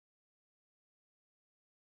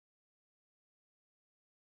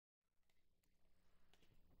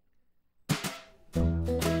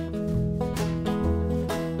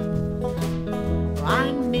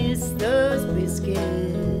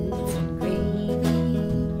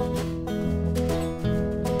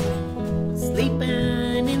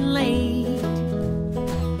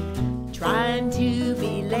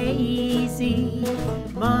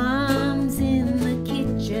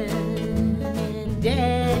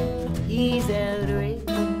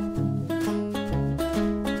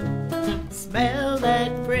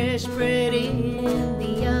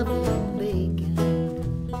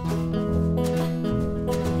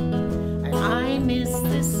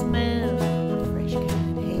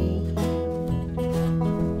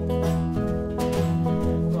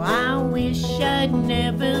I'd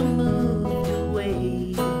never moved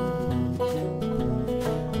away.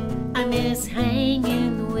 I miss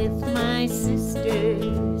hanging with my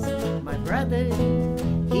sisters. My brother,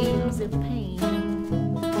 he's a pain.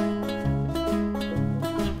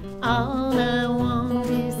 All I want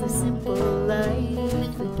is the simple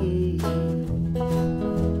life again.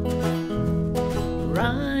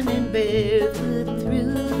 Running barefoot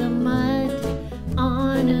through the mud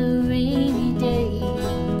on a rainy day,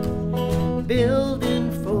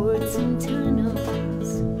 building forts and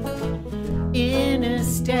tunnels in a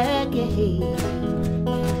stack of hay,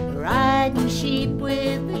 riding sheep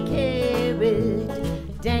with a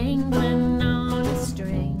carrot dangling on a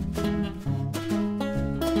string.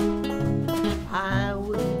 I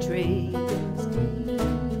wouldn't trade those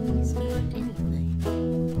days for anything.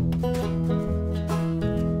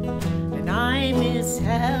 And I miss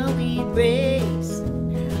how we'd race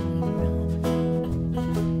and how we'd run,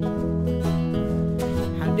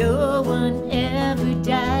 how no one ever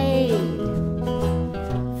died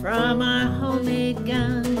from our homemade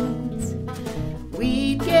guns.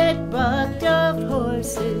 We'd get bucked off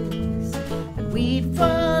horses and we'd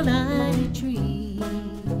fall out of trees.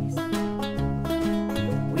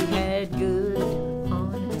 We had good,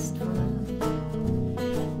 honest fun.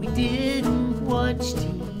 We didn't watch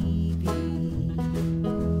TV.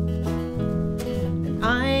 And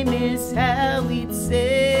I miss how we'd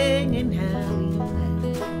sing and how we'd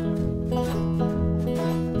laugh.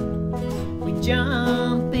 We'd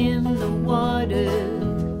jump in the water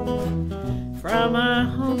from our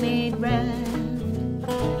homemade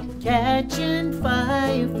raft, catching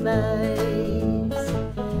fireflies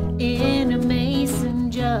in a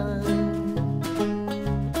mason jar.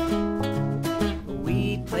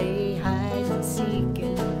 We'd play hide and seek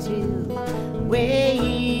until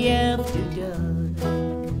way after dark.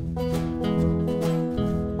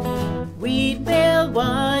 We'd bail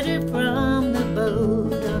water from the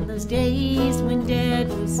boat on those days when Dad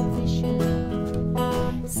was fishing.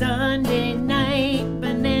 Sunday night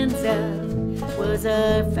bonanza was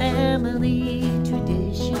our family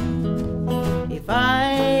tradition. If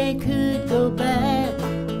I could go back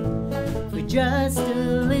for just a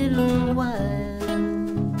little while,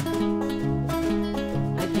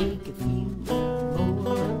 I'd take a few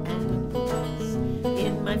more apples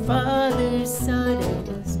in my father's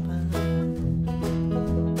sawdust pile.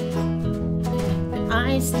 And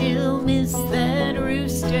I still miss that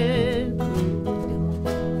rooster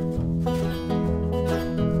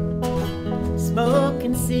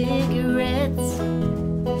smoking cigarettes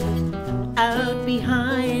out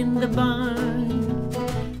behind the barn,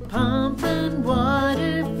 pumping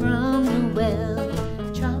water from the well,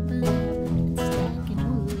 chopping and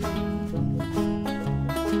stacking wood.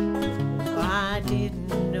 I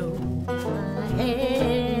didn't know I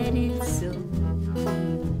had it so,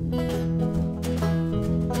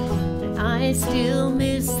 but I still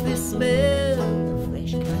miss the smell of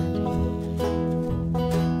fresh cut.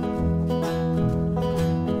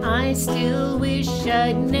 I still wish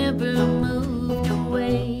I'd never moved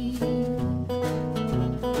away.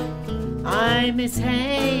 I miss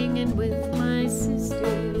hanging with my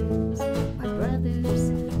sisters. My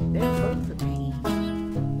brothers, they're both a pain.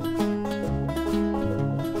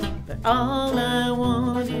 But all I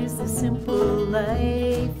want is the simple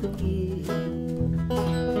life again.